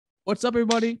What's up,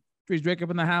 everybody? Trees Drake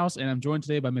up in the house, and I'm joined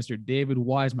today by Mr. David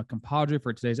Wise, my compadre,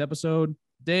 for today's episode.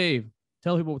 Dave,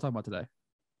 tell people what we're talking about today.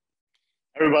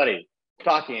 Everybody,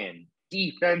 talking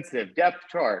defensive depth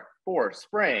chart for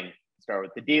spring. Start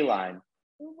with the D-line.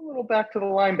 A little back to the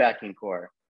linebacking core,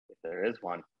 if there is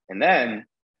one. And then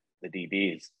the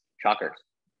DBs. Shockers.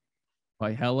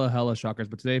 By hella shockers.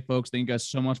 But today, folks, thank you guys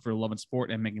so much for loving sport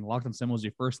and making Locked On Seminoles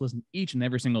your first listen each and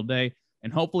every single day.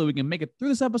 And hopefully we can make it through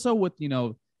this episode with,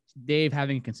 Dave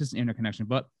having a consistent interconnection.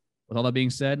 But with all that being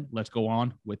said, let's go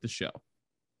on with the show.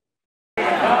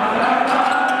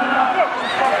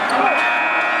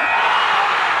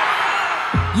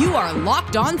 You are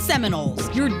Locked On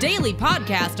Seminoles, your daily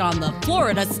podcast on the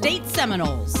Florida State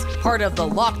Seminoles, part of the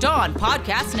Locked On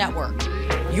Podcast Network.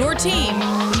 Your team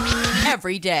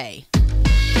every day.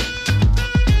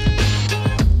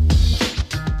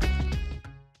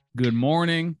 Good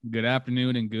morning, good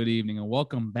afternoon, and good evening, and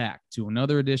welcome back to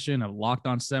another edition of Locked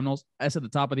On Seminoles. As at the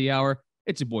top of the hour,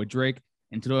 it's your boy Drake,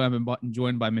 and today I've been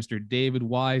joined by Mr. David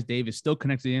Wise. Dave is still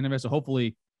connected to the internet, so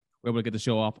hopefully we're able to get the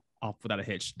show off without a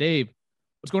hitch. Dave,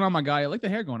 what's going on, my guy? I like the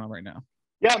hair going on right now.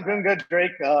 Yeah, I'm doing good,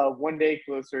 Drake. One day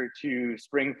closer to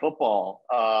spring football.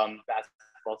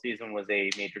 Basketball season was a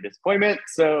major disappointment,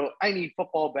 so I need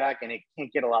football back, and it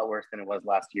can't get a lot worse than it was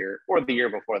last year, or the year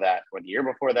before that, or the year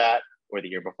before that, or the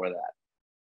year before that.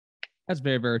 That's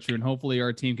very, very true, and hopefully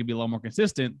our team can be a lot more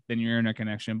consistent than your internet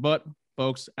connection. But,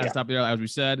 folks, as we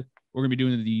said, we're going to be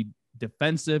doing the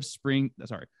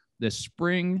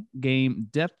spring game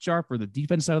depth chart for the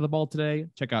defense side of the ball today.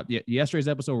 Check out yesterday's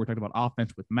episode. We're talking about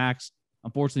offense with Max.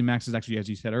 Unfortunately, Max is actually, as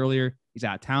you said earlier, he's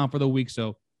out of town for the week,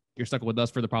 so you're stuck with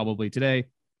us for probably today,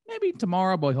 maybe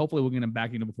tomorrow, but hopefully we'll get him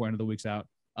back before the end of the week's out.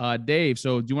 Dave,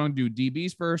 so do you want to do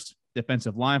DBs first,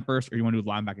 defensive line first, or you want to do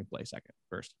linebacking play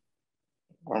first?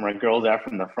 Or my girls out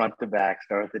from the front to back.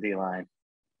 Start with the D-line.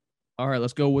 All right,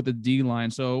 let's go with the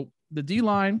D-line. So the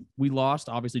D-line, we lost,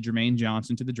 obviously, Jermaine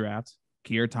Johnson to the draft.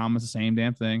 Keir Thomas, the same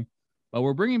damn thing. But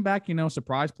we're bringing back,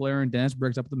 surprise player and Dennis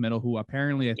Briggs up the middle, who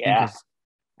apparently I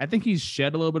think he's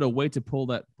shed a little bit of weight to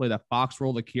play that box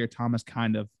role that Keir Thomas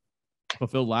kind of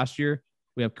fulfilled last year.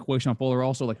 We have Quayshawn Fuller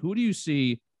also. Like, who do you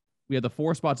see? We have the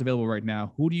 4 spots available right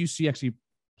now. Who do you see actually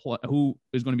who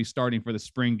is going to be starting for the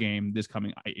spring game this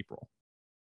coming April?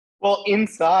 Well,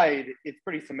 inside, it's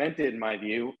pretty cemented in my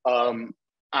view.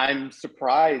 I'm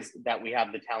surprised that we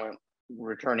have the talent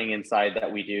returning inside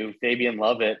that we do. Fabian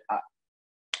Lovett,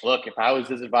 look, if I was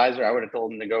his advisor, I would have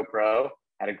told him to go pro.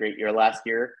 Had a great year last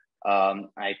year.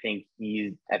 I think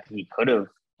he could have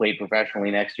played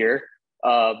professionally next year.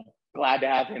 Glad to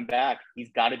have him back.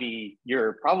 He's got to be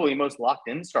your probably most locked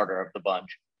in starter of the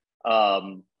bunch.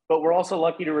 But we're also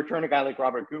lucky to return a guy like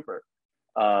Robert Cooper.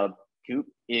 Coop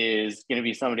is going to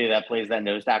be somebody that plays that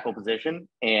nose tackle position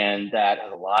and that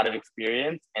has a lot of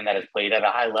experience and that has played at a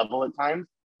high level at times.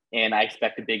 And I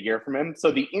expect a big year from him.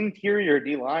 So the interior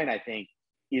D-line, I think,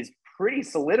 is pretty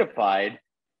solidified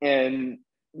and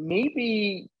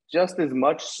maybe just as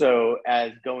much so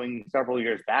as going several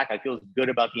years back. I feel as good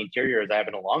about the interior as I have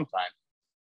in a long time.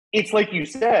 It's like you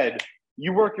said,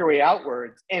 you work your way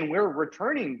outwards, and we're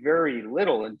returning very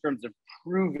little in terms of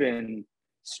proven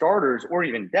starters or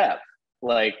even depth.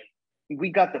 Like, we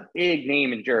got the big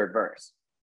name in Jared Verse.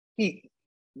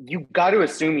 You got to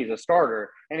assume he's a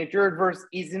starter. And if Jared Verse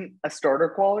isn't a starter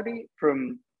quality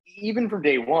from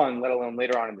day one, let alone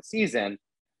later on in the season,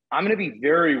 I'm going to be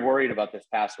very worried about this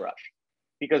pass rush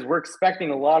because we're expecting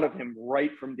a lot of him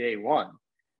right from day one.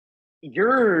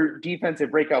 Your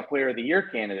defensive breakout player of the year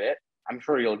candidate, I'm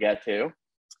sure you'll get to.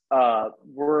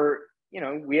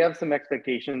 We have some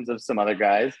expectations of some other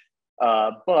guys,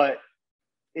 but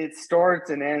it starts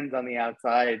and ends on the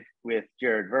outside with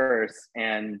Jared Verse.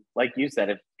 And like you said,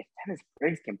 if Dennis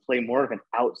Briggs can play more of an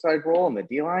outside role in the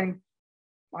D-line,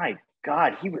 my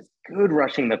God, he was good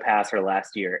rushing the passer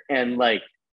last year. And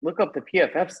look up the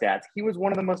PFF stats. He was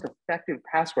one of the most effective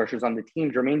pass rushers on the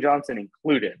team, Jermaine Johnson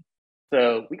included.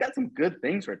 So we got some good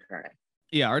things returning.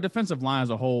 Yeah, our defensive line as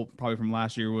a whole, probably from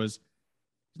last year, was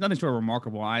nothing short of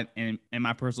remarkable. In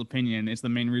my personal opinion, it's the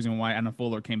main reason why Adam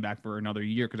Fuller came back for another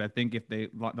year, because I think if the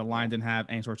line didn't have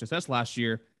any sort of success last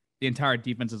year, the entire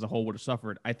defense as a whole would have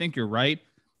suffered. I think you're right.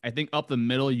 I think up the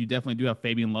middle, you definitely do have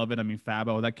Fabian Lovett. I mean,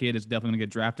 Fabo, that kid is definitely going to get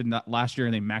drafted last year,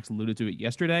 and then Max alluded to it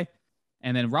yesterday.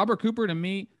 And then Robert Cooper, to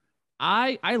me,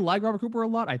 I like Robert Cooper a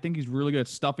lot. I think he's really good at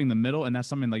stuffing the middle, and that's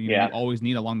something you always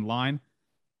need along the line.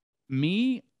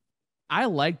 I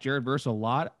like Jared Verse a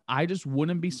lot. I just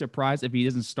wouldn't be surprised if he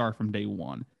doesn't start from day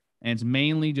one. And it's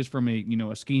mainly just from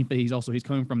a scheme fit. He's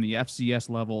coming from the FCS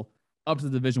level up to the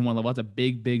Division I level. That's a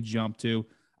big, big jump too.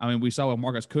 I mean, we saw with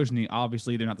Marcus Cushney,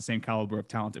 obviously they're not the same caliber of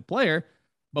talented player,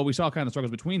 but we saw kind of the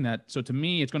struggles between that. So to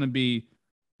me, it's going to be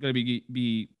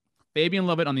Fabian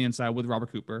Lovett on the inside with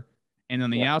Robert Cooper. And on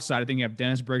the outside, I think you have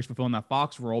Dennis Briggs fulfilling that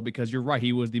Fox role, because you're right.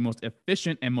 He was the most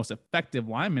efficient and most effective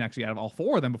lineman actually out of all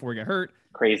four of them before he got hurt.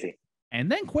 Crazy. And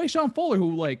then Quayshawn Fuller,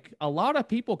 who like a lot of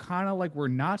people kind of like were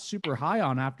not super high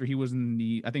on after he was in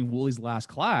the, I think, Wooley's last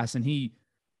class. And he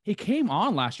came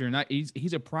on last year, and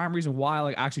he's a prime reason why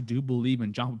I actually do believe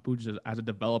in John Papuchis as a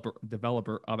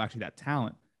developer of actually that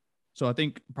talent. So I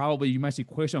think probably you might see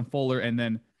Quayshawn Fuller and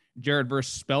then Jared Verse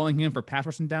spelling him for pass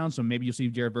rushing down. So maybe you'll see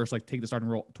Jared Verse like take the starting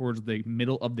role towards the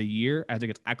middle of the year as it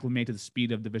gets acclimated to the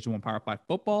speed of Division I Power 5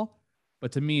 football.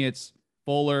 But to me, it's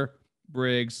Fuller,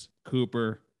 Briggs,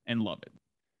 Cooper, and Lovett.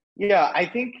 Yeah, I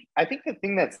think the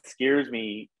thing that scares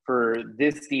me for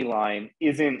this D line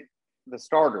isn't the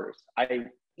starters.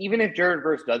 Even if Jared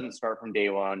Verse doesn't start from day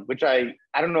one, which I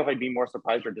don't know if I'd be more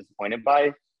surprised or disappointed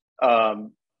by.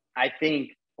 I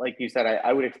think, like you said,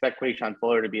 I would expect Quayshawn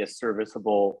Fuller to be a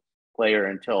serviceable player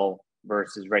until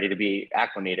Verse is ready to be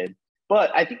acclimated.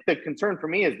 But I think the concern for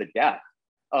me is the depth.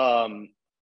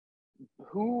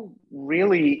 Who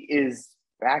really is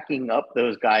backing up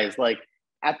those guys? Like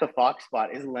at the Fox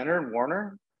spot, is Leonard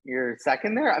Warner your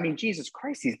second there? I mean, Jesus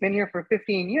Christ, he's been here for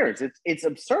 15 years. It's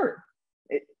absurd.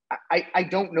 I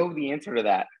don't know the answer to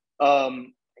that.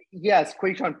 Yes,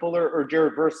 Quayshawn Fuller or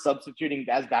Jared Verse substituting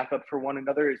as backup for one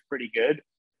another is pretty good.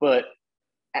 But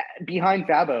behind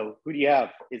Fabo, who do you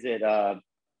have? Is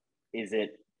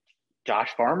it Josh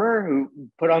Farmer, who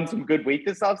put on some good weight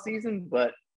this offseason,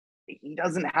 but he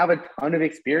doesn't have a ton of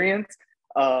experience?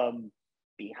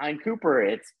 Behind Cooper,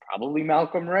 it's probably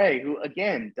Malcolm Ray, who,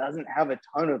 again, doesn't have a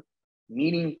ton of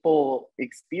meaningful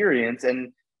experience.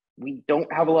 And we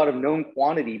don't have a lot of known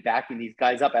quantity backing these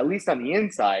guys up, at least on the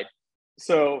inside.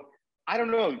 So I don't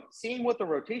know. Seeing what the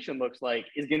rotation looks like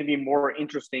is going to be more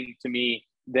interesting to me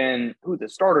than who the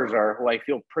starters are, who I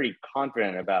feel pretty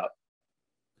confident about.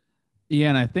 Yeah,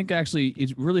 and I think actually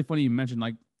it's really funny you mentioned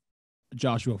like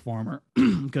Joshua Farmer,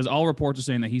 because all reports are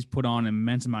saying that he's put on an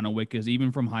immense amount of weight, because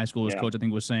even from high school, his coach, I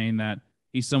think, was saying that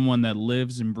he's someone that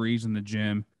lives and breathes in the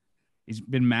gym. He's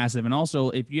been massive. And also,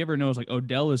 if you ever notice, like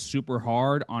Odell is super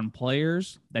hard on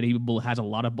players that he has a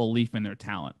lot of belief in their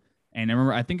talent. And I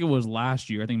remember, I think it was last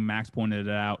year, I think Max pointed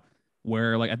it out,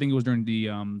 where like I think it was during the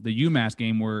UMass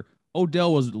game where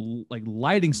Odell was like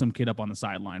lighting some kid up on the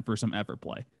sideline for some effort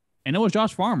play. And it was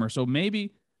Josh Farmer. So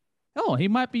maybe, he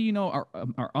might be,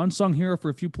 our unsung hero for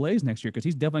a few plays next year, because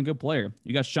he's definitely a good player.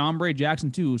 You got Sean Bray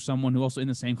Jackson, too, someone who also in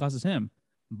the same class as him.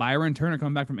 Byron Turner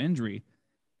coming back from injury.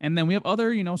 And then we have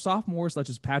other, sophomores such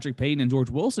as Patrick Payton and George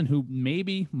Wilson, who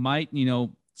maybe might,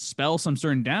 spell some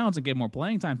certain downs and get more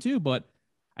playing time, too. But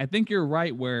I think you're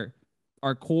right where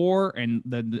our core and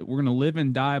we're going to live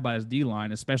and die by his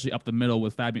D-line, especially up the middle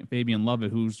with Fabian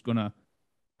Lovett, who's going to,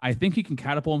 I think he can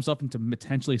catapult himself into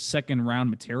potentially second-round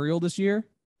material this year.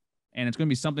 And it's going to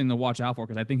be something to watch out for,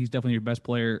 because I think he's definitely your best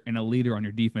player and a leader on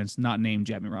your defense, not named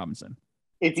Jamie Robinson.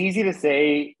 It's easy to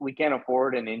say we can't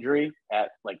afford an injury at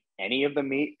like any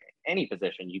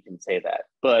position. You can say that.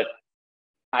 But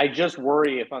I just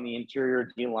worry if on the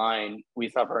interior D-line we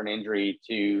suffer an injury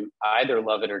to either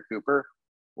Lovett or Cooper,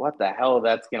 what the hell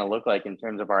that's going to look like in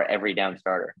terms of our every down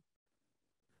starter.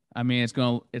 I mean,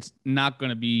 it's not going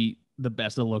to be the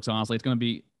best it looks, honestly. It's going to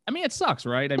be, it sucks,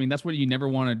 right? I mean, that's what you never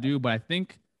want to do, but I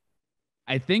think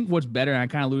what's better,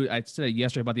 and I said it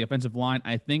yesterday about the offensive line,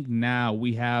 I think now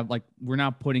we have, like, we're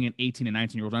not putting in 18 and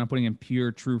 19-year-olds. We're not putting in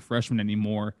pure, true freshmen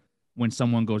anymore when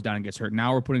someone goes down and gets hurt.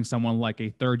 Now we're putting someone like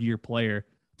a third-year player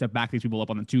to back these people up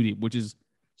on the 2 deep, which is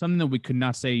something that we could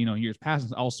not say, years past.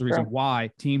 It's also the reason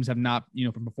why teams have not,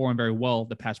 been performing very well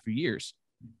the past few years.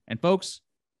 And folks,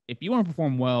 if you want to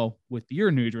perform well with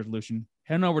your New Year's resolution,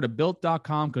 head on over to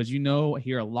Built.com, because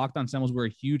here at Locked On Seminoles, we're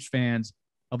huge fans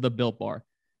of the Built Bar.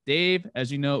 Dave,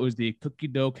 as you know, is the cookie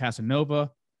dough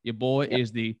Casanova. Your boy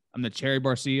is I'm the cherry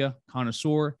barcia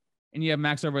connoisseur. And you have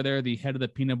Max over there, the head of the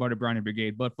peanut butter brownie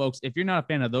brigade. But folks, if you're not a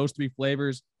fan of those three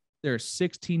flavors, there are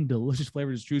 16 delicious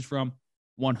flavors to choose from.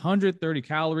 130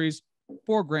 calories,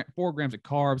 4 grams of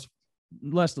carbs,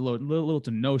 little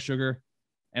to no sugar,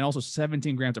 and also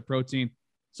 17 grams of protein.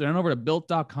 So head over to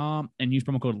Built.com and use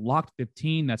promo code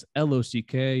LOCKED15. That's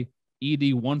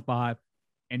LOCKED15,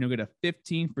 and you'll get a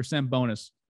 15% bonus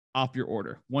off your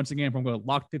order. Once again, promo code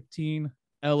LOCKED15,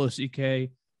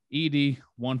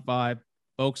 LOCKED15.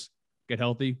 Folks, get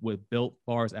healthy with Built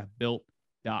Bars at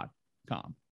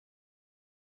Built.com.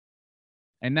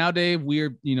 And now, Dave, we're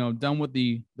done with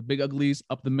the big uglies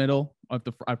up the middle, up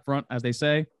front, as they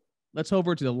say. Let's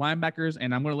over to the linebackers,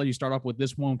 and I'm going to let you start off with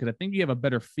this one, because I think you have a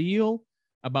better feel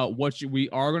about what we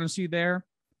are going to see there.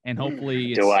 And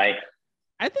hopefully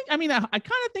I kind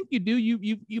of think you do.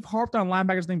 You've harped on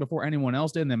linebackers thing before anyone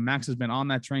else did, and then Max has been on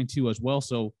that train too as well.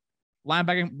 So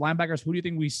linebackers, who do you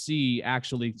think we see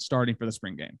actually starting for the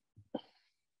spring game?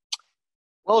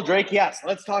 Well, Drake, yes.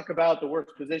 Let's talk about the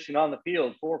worst position on the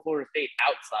field for Florida State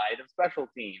outside of special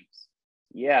teams.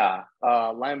 Yeah,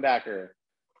 linebacker.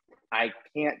 I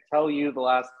can't tell you the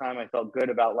last time I felt good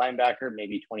about linebacker,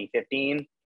 maybe 2015,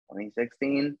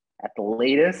 2016 at the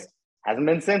latest. Hasn't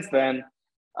been since then.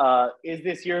 Is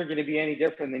this year going to be any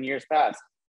different than years past?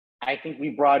 I think we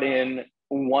brought in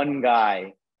one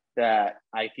guy that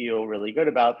I feel really good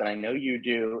about, that I know you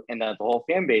do, and that the whole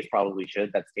fan base probably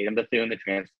should. That's Tatum Bethune, the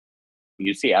transfer from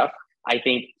UCF. I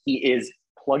think he is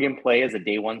plug and play as a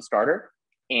day one starter.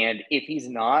 And if he's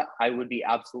not, I would be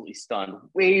absolutely stunned.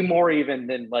 Way more even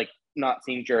than like not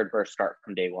seeing Jared Verse start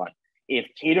from day one. If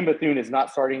Tatum Bethune is not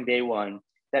starting day one,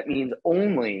 that means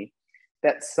only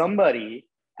that somebody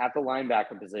at the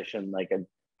linebacker position, like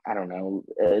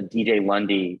DJ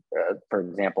Lundy, for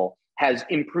example, has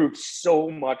improved so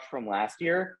much from last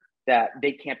year that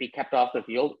they can't be kept off the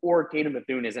field, or Tatum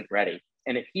Bethune isn't ready.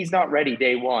 And if he's not ready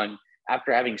day one,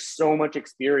 after having so much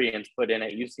experience put in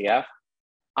at UCF,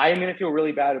 I am going to feel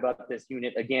really bad about this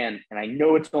unit again. And I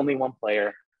know it's only one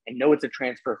player. I know it's a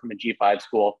transfer from a G5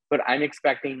 school, but I'm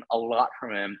expecting a lot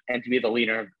from him and to be the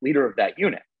leader of that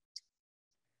unit.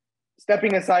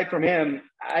 Stepping aside from him,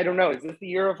 I don't know. Is this the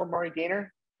year of Amari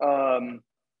Gainer?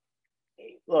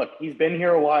 Look, he's been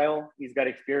here a while. He's got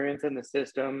experience in the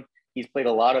system. He's played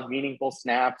a lot of meaningful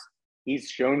snaps. He's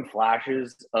shown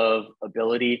flashes of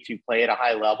ability to play at a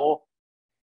high level.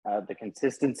 The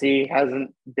consistency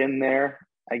hasn't been there,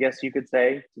 I guess you could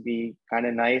say, to be kind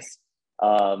of nice.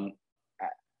 I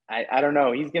don't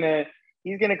know. He's gonna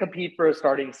compete for a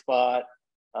starting spot.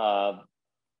 Yikes,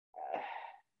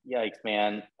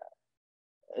 man.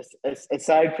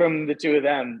 Aside from the two of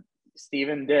them,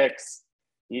 Steven Dix,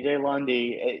 DJ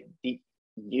Lundy,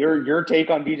 your take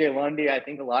on DJ Lundy, I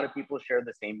think a lot of people share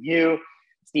the same view.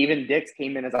 Steven Dix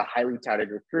came in as a highly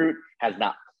touted recruit, has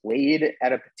not played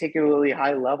at a particularly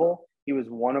high level. He was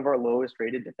one of our lowest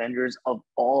rated defenders of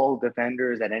all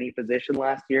defenders at any position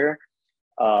last year.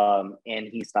 And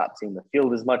he stopped seeing the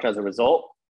field as much as a result.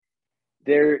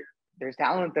 There's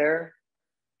talent there.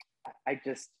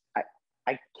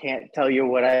 I can't tell you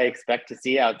what I expect to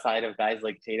see outside of guys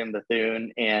like Tatum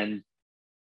Bethune and,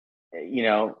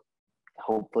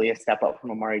 hopefully a step up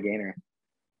from Amari Gainer.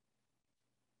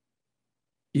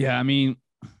 Yeah, I mean,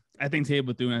 I think Tatum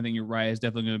Bethune, I think you're right, is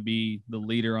definitely going to be the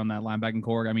leader on that linebacking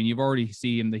core. I mean, you've already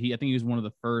seen him. I think he was one of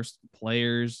the first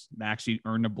players that actually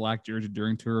earned a black jersey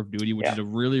during tour of duty, which is a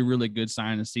really, really good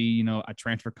sign to see, a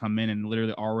transfer come in and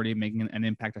literally already making an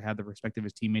impact to have the respect of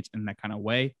his teammates in that kind of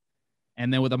way.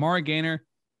 And then with Amari Gainer,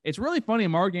 it's really funny.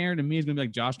 Amari Gainer to me is going to be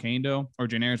like Josh Kando or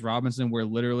Janarius Robinson, where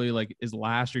literally like his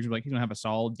last year, he's going to have a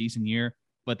solid, decent year,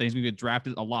 but then he's going to get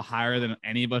drafted a lot higher than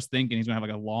any of us think. And he's going to have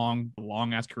like a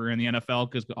long ass career in the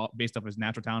NFL because based off his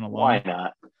natural talent alone. Why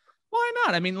not? Why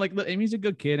not? I mean, he's a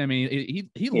good kid. I mean,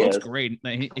 he looks great.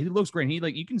 He looks great.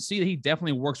 And you can see that he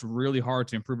definitely works really hard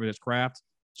to improve his craft.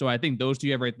 So I think those two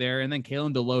you have right there. And then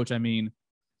Kalen DeLoach, I mean,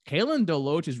 Kalen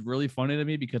DeLoach is really funny to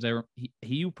me because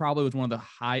he probably was one of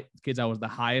the kids I was the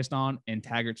highest on in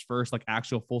Taggart's first like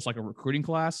actual full cycle recruiting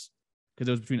class, because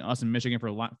it was between us and Michigan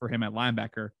for him at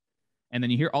linebacker. And then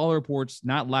you hear all the reports,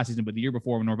 not last season, but the year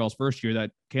before, when Norvell's first year,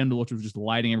 that Kalen DeLoach was just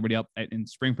lighting everybody up in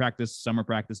spring practice, summer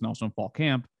practice, and also in fall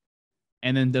camp,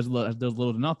 and then does little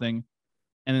to nothing.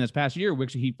 And then this past year,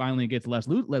 which he finally gets let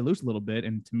loose a little bit.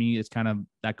 And to me, it's kind of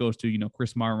that goes to,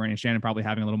 Chris Martin and Shannon probably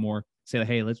having a little more say that,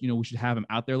 hey, let's, we should have him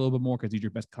out there a little bit more because he's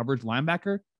your best coverage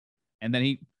linebacker. And then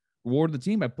he rewarded the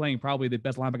team by playing probably the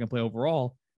best linebacker play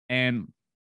overall. And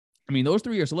I mean, those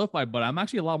three are solidified, but I'm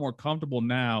actually a lot more comfortable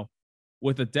now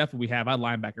with the depth we have at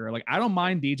linebacker. Like, I don't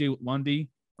mind DJ Lundy,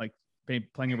 like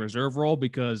playing a reserve role,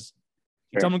 because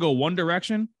you tell him to go one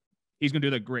direction, he's going to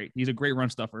do that great. He's a great run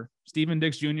stuffer. Steven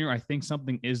Dix Jr., I think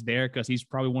something is there because he's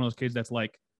probably one of those kids that's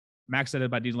like, Max said it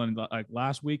about DJ Lundy like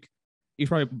last week. He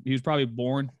was probably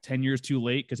born 10 years too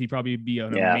late because he'd probably be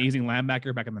an amazing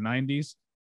linebacker back in the 90s.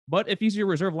 But if he's your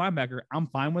reserve linebacker, I'm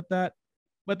fine with that.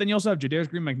 But then you also have Jadarius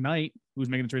Green McKnight, who's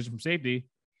making the transition from safety.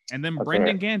 And then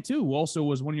Brendan Gantu, who also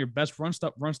was one of your best run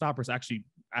stoppers actually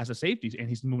as a safety, and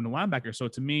he's moving to linebacker. So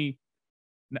to me,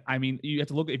 I mean, you have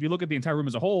to look, if you look at the entire room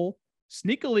as a whole,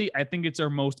 sneakily, I think it's our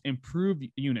most improved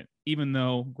unit, even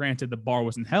though granted the bar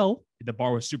wasn't hell. The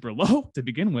bar was super low to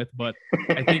begin with, but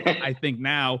I think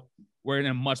now we're in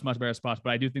a much, much better spot. But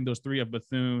I do think those three of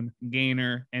Bethune,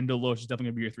 Gainer, and DeLoach is definitely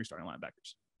going to be your three starting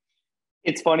linebackers.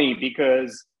 It's funny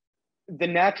because the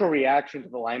natural reaction to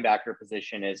the linebacker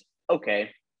position is,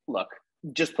 okay, look,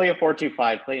 just play a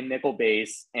 4-2-5, play a nickel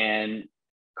base, and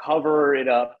cover it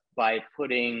up by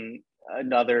putting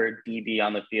another DB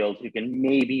on the field who can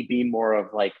maybe be more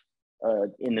of like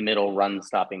in the middle run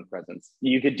stopping presence.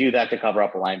 You could do that to cover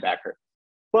up a linebacker.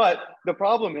 But the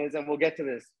problem is, and we'll get to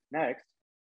this next,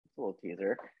 it's a little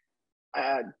teaser,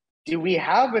 do we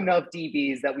have enough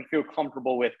DBs that we feel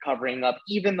comfortable with covering up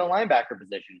even the linebacker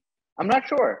position? I'm not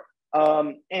sure.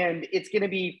 And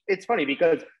it's funny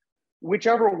because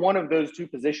whichever one of those two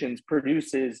positions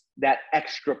produces that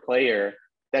extra player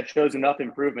that shows enough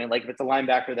improvement, like if it's a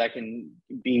linebacker that can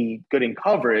be good in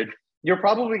coverage, you're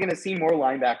probably going to see more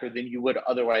linebacker than you would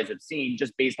otherwise have seen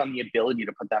just based on the ability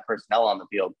to put that personnel on the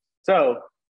field. So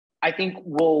I think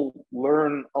we'll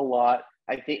learn a lot.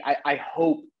 I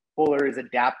hope Fuller is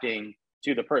adapting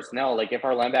to the personnel. Like if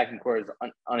our linebacking core is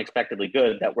unexpectedly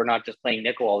good, that we're not just playing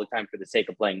nickel all the time for the sake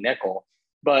of playing nickel.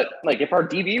 But like if our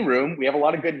DB room, we have a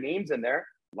lot of good names in there,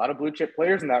 a lot of blue chip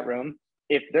players in that room.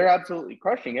 If they're absolutely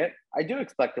crushing it, I do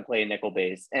expect to play a nickel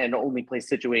base and only play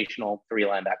situational 3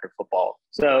 linebacker football.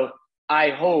 So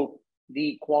I hope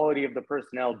the quality of the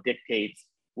personnel dictates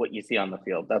what you see on the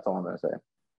field. That's all I'm going to say.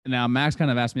 Now, Max kind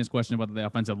of asked me this question about the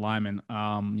offensive lineman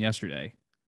yesterday.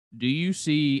 Do you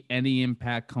see any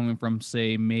impact coming from,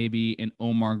 say, maybe an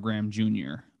Omar Graham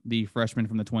Jr., the freshman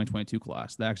from the 2022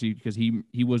 class? That actually, because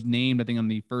he was named, I think, on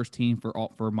the first team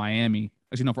for Miami.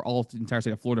 Actually, no, for all the entire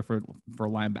state of Florida for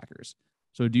linebackers.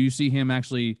 So do you see him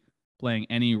actually playing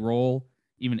any role,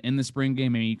 even in the spring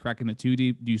game, maybe cracking the 2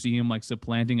 deep? Do you see him like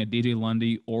supplanting a DJ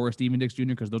Lundy or a Steven Dix Jr.?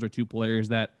 Because those are 2 players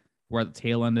that were at the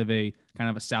tail end of a kind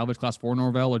of a salvage class for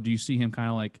Norvell. Or do you see him kind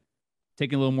of like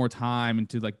taking a little more time and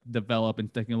to like develop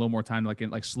and taking a little more time to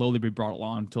like slowly be brought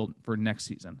along for next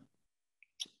season?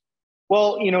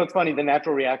 Well, it's funny. The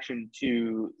natural reaction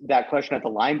to that question at the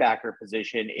linebacker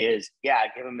position is, yeah,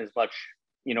 give them as much,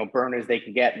 burn as they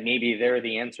can get. Maybe they're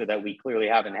the answer that we clearly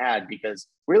haven't had, because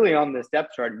really on this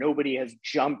depth chart, nobody has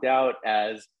jumped out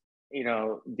as,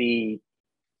 the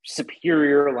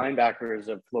superior linebackers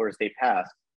of Florida State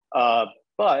past.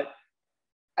 But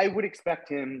I would expect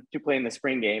him to play in the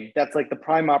spring game. That's like the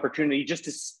prime opportunity just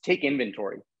to take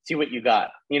inventory, see what you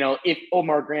got. If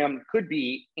Omar Graham could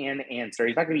be an answer,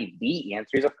 he's not going to be the answer.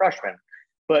 He's a freshman.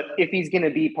 But if he's going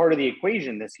to be part of the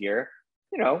equation this year,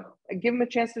 give him a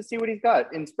chance to see what he's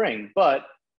got in spring. But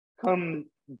come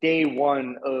day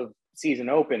 1 of season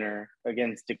opener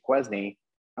against Duquesne,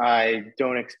 I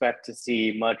don't expect to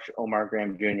see much Omar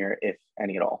Graham Jr., if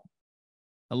any at all.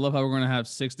 I love how we're going to have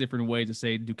 6 different ways to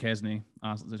say Duquesne.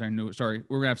 Sorry.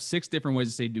 We're going to have 6 different ways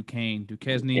to say Duquesne.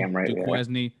 Duquesne, right,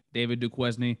 Duquesne, yeah. David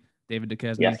Duquesne.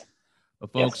 Yes.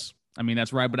 But folks, yes. I mean,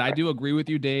 that's right. But I do agree with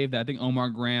you, Dave, that I think Omar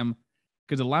Graham,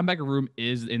 because the linebacker room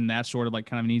is in that sort of like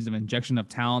kind of needs an injection of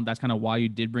talent. That's kind of why you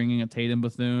did bring in a Tatum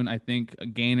Bethune. I think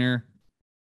Gainer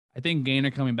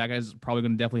coming back is probably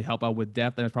going to definitely help out with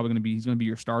depth. That's probably he's going to be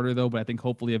your starter though. But I think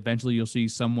hopefully eventually you'll see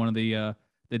someone of the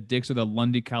Dix or the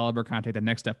Lundy caliber kind of take the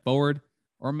next step forward.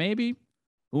 Or maybe,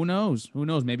 who knows?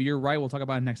 Maybe you're right. We'll talk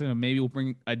about it next time. Maybe we'll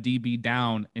bring a DB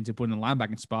down into putting in the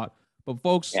linebacking spot. But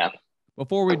folks,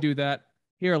 Before we do that,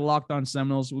 here at Locked On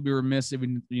Seminoles, we'd be remiss if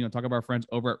we talk about our friends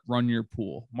over at Run Your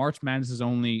Pool. March Madness is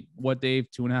only, what, Dave,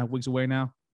 2.5 weeks away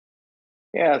now?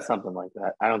 Yeah, something like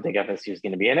that. I don't think FSU is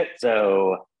going to be in it,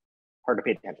 so hard to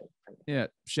pay attention. Yeah,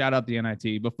 shout out the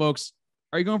NIT. But folks,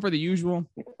 are you going for the usual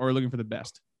or are you looking for the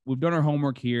best? We've done our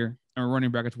homework here and we're running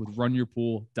brackets with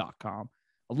runyourpool.com.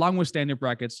 Along with standard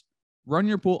brackets, Run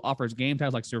Your Pool offers game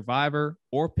types like Survivor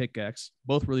or Pick-X,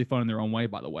 both really fun in their own way,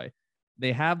 by the way.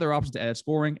 They have their options to edit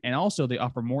scoring, and also they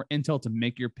offer more intel to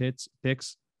make your picks,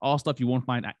 all stuff you won't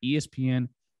find at ESPN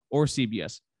or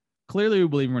CBS. Clearly, we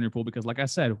believe in Run Your Pool because, like I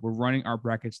said, we're running our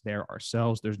brackets there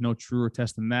ourselves. There's no truer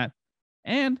test than that.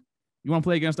 And you want to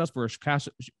play against us for a cash?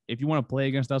 If you want to play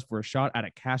against us for a shot at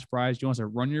a cash prize, you want to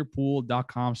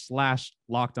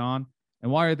runyourpool.com/lockedon.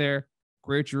 And while you're there,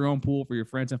 create your own pool for your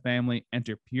friends and family.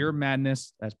 Enter Pure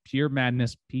Madness. That's Pure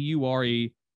Madness,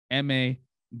 PUREMADNES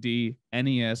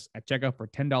at checkout for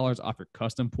 $10 off your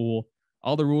custom pool.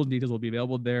 All the rules and details will be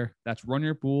available there. That's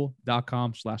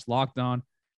runyourpool.com/lockedon for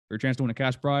your chance to win a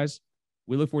cash prize.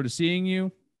 We look forward to seeing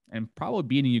you and probably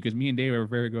beating you because me and Dave are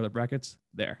very good at brackets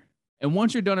there. And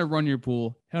once you're done at Run Your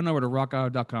Pool, head on over to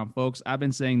rockauto.com, folks. I've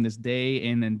been saying this day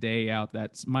in and day out.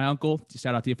 That's my uncle,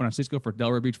 shout out to you, Francisco, for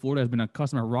Delray Beach, Florida, has been a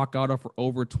customer at Rock Auto for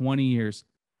over 20 years.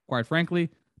 Quite frankly,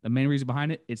 the main reason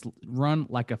behind it, it's run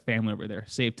like a family over there.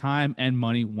 Save time and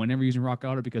money whenever using Rock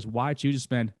Auto, because why choose to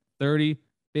spend 30,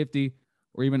 50,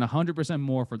 or even 100%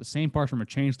 more for the same parts from a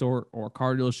chain store or a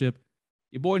car dealership?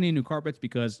 Your boy need new carpets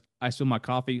because I spill my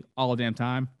coffee all the damn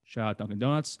time. Shout out Dunkin'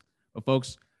 Donuts. But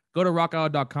folks, go to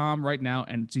rockauto.com right now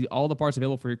and see all the parts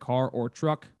available for your car or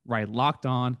truck. Right, Locked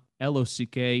On,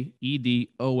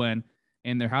 LOCKEDON,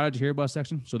 in their How Did You Hear About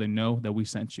section so they know that we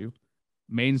sent you.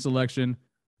 Main selection,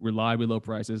 reliably low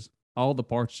prices, all the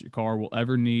parts your car will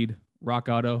ever need.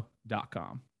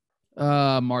 rockauto.com.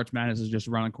 March Madness is just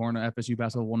around the corner. FSU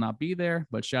basketball will not be there,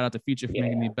 but shout out to Future for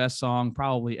making the best song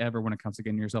probably ever when it comes to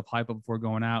getting yourself hype up before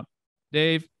going out.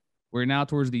 Dave, we're now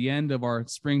towards the end of our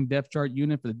spring depth chart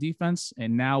unit for the defense,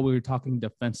 and now we're talking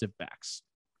defensive backs.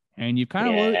 And you've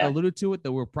kind of alluded to it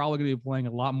that we're probably going to be playing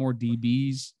a lot more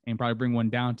DBs and probably bring one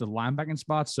down to the linebacking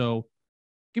spot. So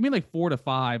give me like 4 to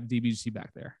 5 DBs you see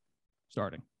back there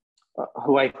starting.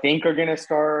 Who I think are going to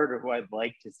start or who I'd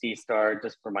like to see start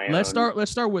just for my own. Let's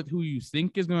start with who you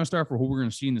think is going to start for who we're going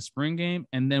to see in the spring game,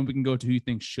 and then we can go to who you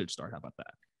think should start. How about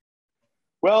that?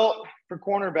 Well, for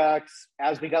cornerbacks,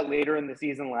 as we got later in the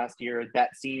season last year,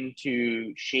 that seemed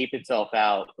to shape itself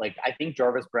out. Like, I think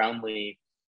Jarvis Brownlee,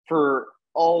 for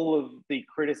all of the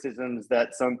criticisms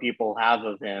that some people have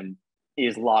of him,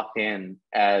 is locked in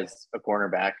as a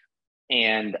cornerback.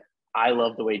 And I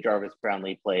love the way Jarvis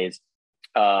Brownlee plays.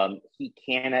 He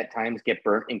can at times get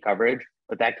burnt in coverage,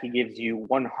 but that he gives you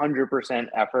 100%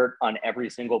 effort on every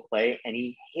single play, and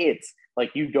he hits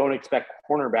like you don't expect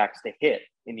cornerbacks to hit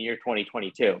in the year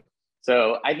 2022.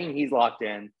 So I think he's locked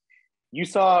in. You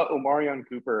saw Omarion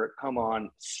Cooper come on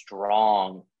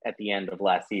strong at the end of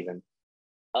last season.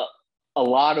 A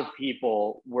lot of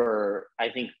people were, I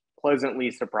think,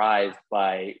 pleasantly surprised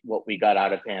by what we got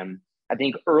out of him. I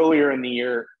think earlier in the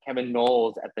year, Kevin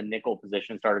Knowles at the nickel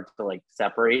position started to like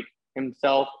separate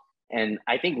himself. And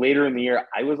I think later in the year,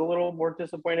 I was a little more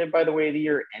disappointed by the way the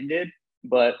year ended.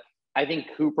 But I think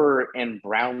Cooper and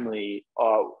Brownlee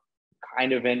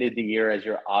kind of ended the year as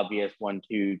your obvious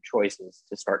 1-2 choices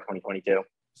to start 2022.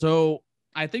 So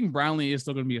I think Brownlee is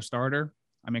still going to be a starter.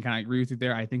 I mean, kind of agree with you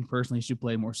there. I think personally he should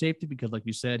play more safety because, like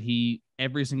you said,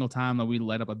 every single time that we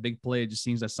let up a big play, it just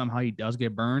seems that somehow he does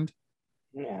get burned.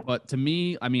 Yeah. But to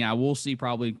me, I mean, I will see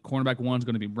probably cornerback 1 is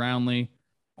going to be Brownlee.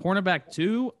 Cornerback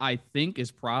 2, I think,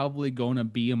 is probably going to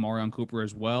be Omarion Cooper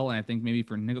as well. And I think maybe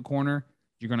for nickel corner,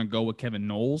 you're going to go with Kevin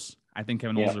Knowles. I think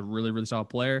Kevin Knowles is a really, really solid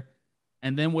player.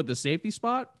 And then with the safety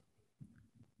spot,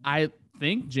 I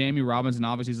think Jamie Robinson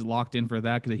obviously is locked in for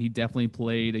that because he definitely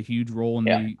played a huge role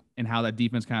in how that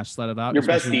defense kind of sledded out. Your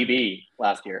best DB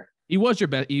last year. He was your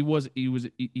best. He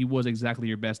was exactly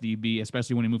your best DB,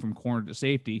 especially when he moved from corner to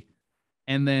safety.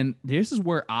 And then this is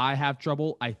where I have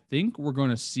trouble. I think we're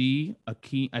going to see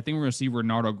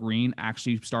Renardo Green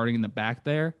actually starting in the back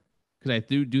there because I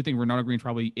do think Renardo Green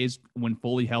probably is, when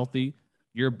fully healthy,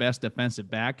 your best defensive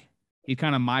back. He's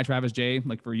kind of my Travis J,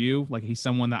 like for you. Like he's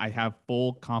someone that I have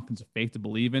full confidence and faith to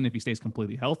believe in if he stays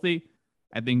completely healthy.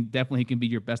 I think definitely he can be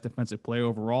your best defensive player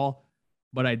overall.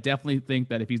 But I definitely think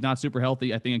that if he's not super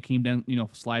healthy, I think Akeem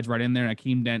Dent, slides right in there. And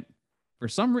Akeem Dent, for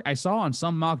some reason, I saw on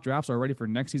some mock drafts already for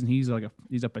next season, he's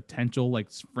a potential like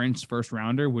fringe first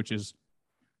rounder, which is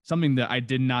something that I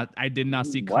did not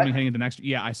see coming heading into next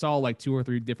year. Yeah, I saw like 2 or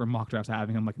 3 different mock drafts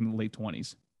having him like in the late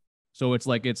 20s. So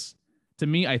to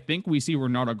me, I think we see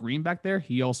Renardo Green back there.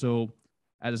 He also,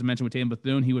 as I mentioned with Tatum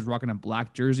Bethune, he was rocking a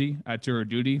black jersey at tour of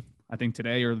duty, I think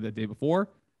today or the day before.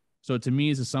 So to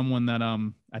me, this is someone that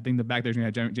I think the back there's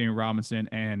going to have Jamie Robinson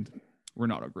and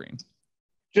Renardo Green.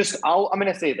 I'm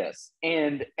going to say this.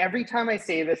 And every time I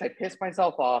say this, I piss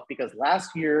myself off because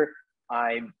last year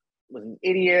I was an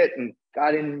idiot and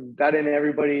got in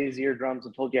everybody's eardrums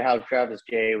and told you how Travis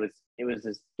J was going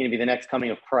to be the next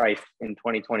coming of Christ in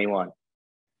 2021.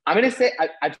 I'm going to say,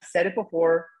 I've said it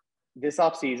before this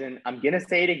offseason. I'm going to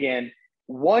say it again.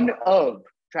 One of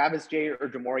Travis J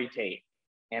or Jamori Tate,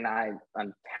 and I'm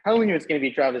telling you it's going to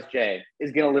be Travis J,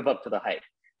 is going to live up to the hype.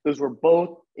 Those were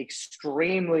both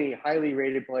extremely highly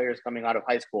rated players coming out of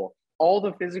high school. All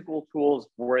the physical tools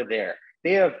were there.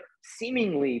 They have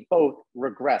seemingly both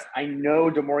regressed. I know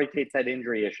Jamori Tate's had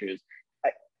injury issues.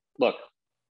 Look,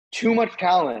 too much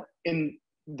talent in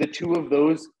the two of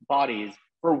those bodies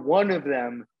for one of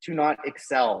them to not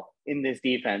excel in this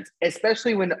defense,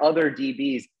 especially when other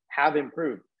DBs have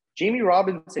improved. Jamie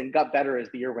Robinson got better as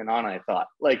the year went on, I thought.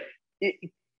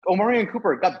 Omarion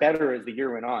Cooper got better as the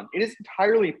year went on. It is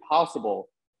entirely possible.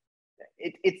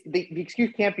 It's the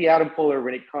excuse can't be Adam Fuller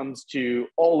when it comes to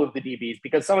all of the DBs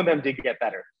because some of them did get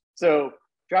better. So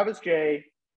Travis J,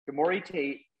 Jamori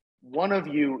Tate, one of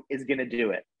you is going to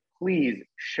do it. Please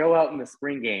show out in the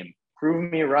spring game.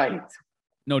 Prove me right.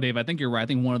 No, Dave, I think you're right. I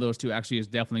think one of those two actually is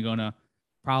definitely going to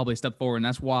probably step forward. And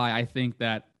that's why I think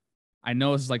that I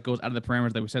know this is goes out of the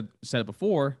parameters that we said it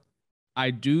before,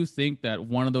 I do think that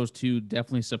one of those two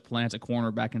definitely supplants a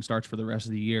cornerback and starts for the rest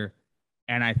of the year.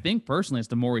 And I think personally it's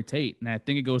Demore Tate. And I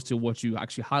think it goes to what you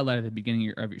actually highlighted at the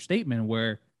beginning of your statement,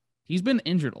 where he's been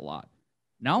injured a lot.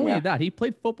 Not only that, he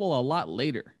played football a lot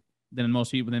later than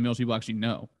most people actually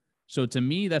know. So to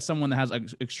me, that's someone that has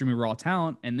extremely raw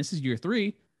talent. And this is year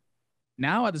 3.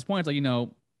 Now at this point, it's like,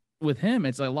 with him,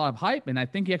 it's a lot of hype. And I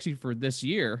think he actually, for this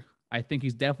year, I think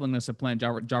he's definitely going to supplant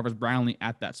Jarvis Brownlee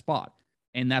at that spot.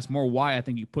 And that's more why I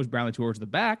think you push Brownlee towards the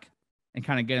back and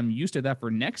kind of get him used to that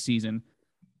for next season,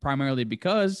 primarily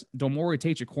because Demore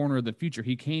Tate's your corner of the future.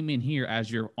 He came in here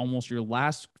as almost your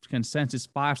last consensus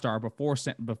 5-star before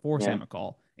Sam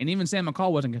McCall. And even Sam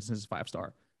McCall wasn't consensus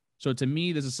 5-star. So to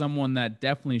me, this is someone that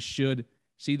definitely should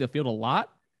see the field a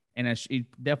lot, and he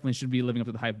definitely should be living up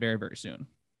to the hype very, very soon.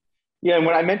 Yeah, and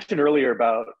when I mentioned earlier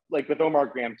about, like, with Omar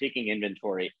Graham taking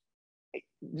inventory,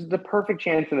 the perfect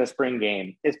chance in the spring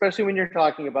game, especially when you're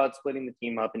talking about splitting the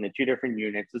team up into 2 different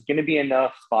units, is going to be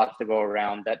enough spots to go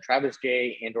around that Travis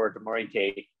Jay and or Demore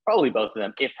Tate, probably both of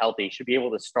them, if healthy, should be able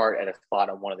to start at a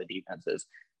spot on one of the defenses.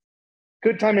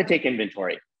 Good time to take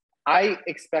inventory. I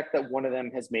expect that one of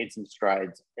them has made some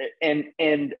strides.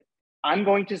 And I'm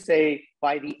going to say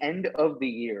by the end of the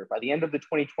year, by the end of the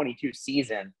 2022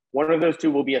 season, one of those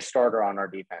two will be a starter on our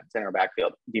defense, in our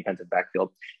defensive backfield.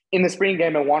 In the spring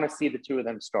game, I want to see the 2 of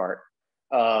them start.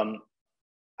 I'm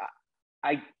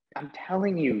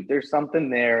telling you, there's something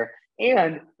there.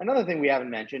 And another thing we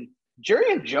haven't mentioned,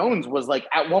 Jermaine Jones was, like,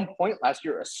 at one point last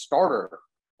year, a starter.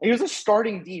 He was a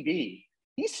starting DB.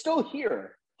 He's still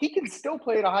here. He can still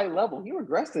play at a high level. He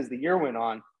regressed as the year went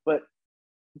on, but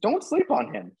don't sleep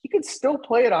on him. He could still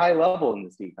play at a high level in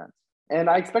this defense. And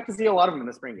I expect to see a lot of him in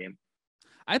the spring game.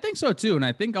 I think so too. And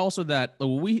I think also that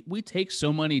we take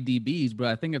so many DBs, but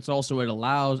I think it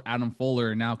allows Adam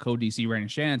Fuller and now co-DC Brandon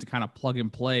Shannon to kind of plug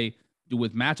and play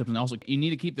with matchups. And also you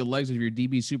need to keep the legs of your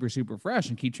DB super, super fresh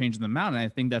and keep changing them out. And I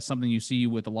think that's something you see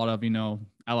with a lot of,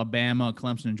 Alabama,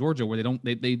 Clemson, and Georgia, where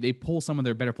they pull some of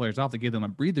their better players off to give them a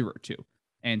breather or two.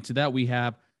 And to that, we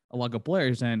have a lot of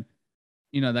players. And,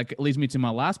 that leads me to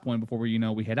my last point before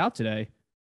we head out today.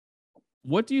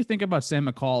 What do you think about Sam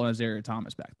McCall and Isaiah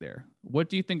Thomas back there? What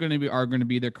do you think are going to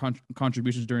be their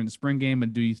contributions during the spring game?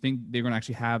 And do you think they're going to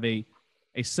actually have a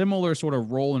similar sort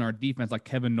of role in our defense like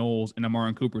Kevin Knowles and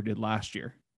Amari Cooper did last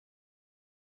year?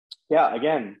 Yeah,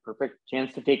 again, perfect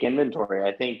chance to take inventory.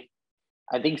 I think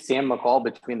Sam McCall,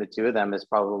 between the 2 of them, is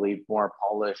probably more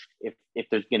polished. If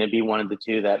there's going to be one of the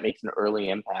 2 that makes an early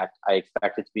impact, I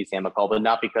expect it to be Sam McCall, but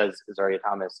not because Isaiah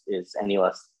Thomas is any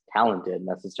less talented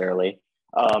necessarily.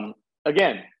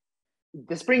 Again,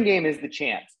 the spring game is the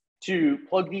chance to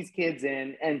plug these kids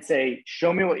in and say,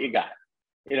 show me what you got.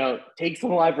 Take some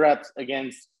live reps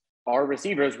against our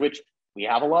receivers, which we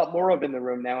have a lot more of in the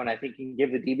room now, and I think can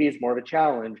give the DBs more of a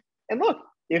challenge. And look,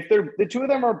 if the 2 of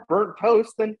them are burnt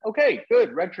toast, then okay, good,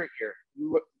 redshirt year.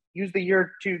 Use the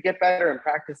year to get better and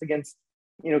practice against,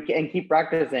 and keep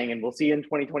practicing, and we'll see you in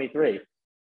 2023.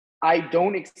 I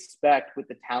don't expect, with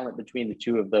the talent between the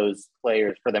 2 of those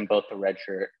players, for them both to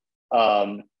redshirt.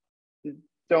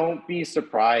 Don't be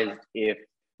surprised if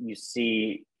you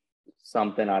see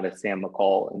something out of Sam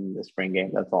McCall in the spring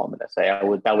game. That's all I'm going to say.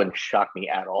 That wouldn't shock me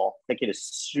at all. I think he is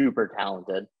super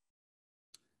talented.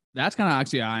 That's kind of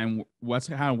actually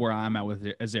where I'm at with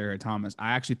Isaiah Thomas.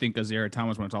 I actually think Isaiah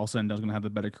Thomas, when it's all said and done, is going to have the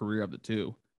better career of the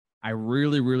 2. I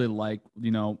really, really like,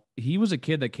 he was a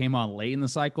kid that came on late in the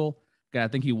cycle. I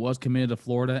think he was committed to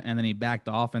Florida, and then he backed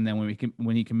off. And then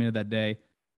when he committed that day,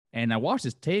 and I watched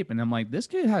his tape, and I'm like, this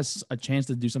kid has a chance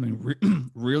to do something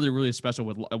really, really special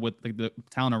with the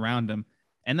talent around him.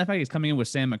 And the fact he's coming in with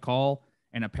Sam McCall,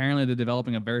 and apparently they're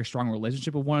developing a very strong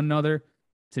relationship with one another.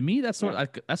 To me, that's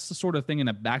the sort of thing in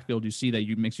a backfield you see that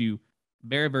makes you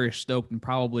very, very stoked. And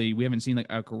probably we haven't seen like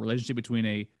a relationship between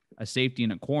a safety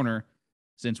and a corner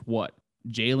since what?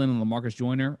 Jalen and LaMarcus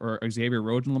Joyner, or Xavier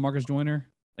Rhodes and LaMarcus Joyner.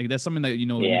 Like, that's something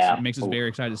that makes us very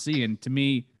excited to see. And to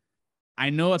me, I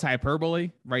know it's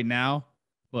hyperbole right now,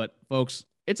 but folks,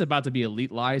 it's about to be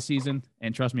elite live season.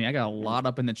 And trust me, I got a lot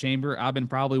up in the chamber. I've been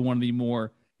probably one of the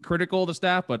more critical of the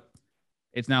staff, but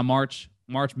it's now March.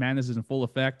 March Madness is in full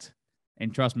effect.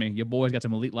 And trust me, your boys got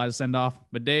some elite live to send off.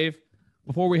 But Dave,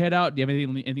 before we head out, do you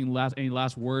have any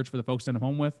last words for the folks to send them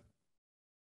home with?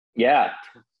 Yeah.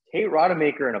 Tate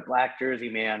Rodemaker in a black jersey,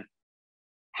 man.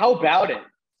 How about it?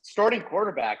 Starting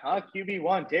quarterback, huh?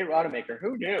 QB1, Tate Rodemaker.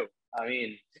 Who knew? I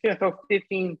mean, he's going to throw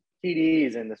 15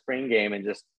 TDs in the spring game and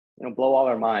just, blow all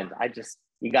our minds.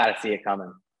 You got to see it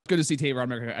coming. Good to see Tate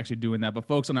Rodemaker actually doing that. But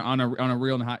folks, on a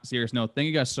real and hot, serious note, thank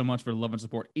you guys so much for the love and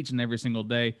support each and every single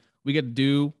day. We get to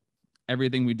do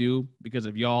everything we do because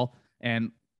of y'all.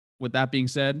 And with that being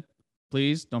said,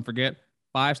 please don't forget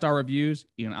 5-star reviews,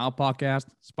 either on Apple Podcast,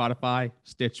 Spotify,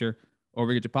 Stitcher, or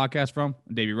where you get your podcast from.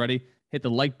 Dave, you ready? Hit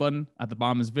the like button at the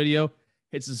bottom of this video.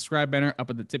 Hit the subscribe banner up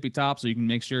at the tippy top so you can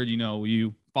make sure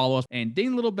you follow us, and ding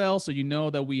the little bell so you know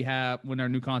that we have when our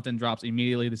new content drops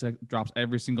immediately. This drops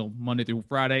every single Monday through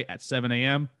Friday at 7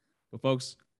 a.m. But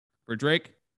folks, for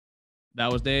Drake, that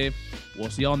was Dave. We'll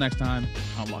see y'all next time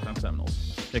on Locked On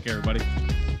Seminoles. Take care, everybody.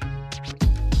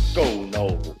 Go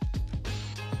Noles.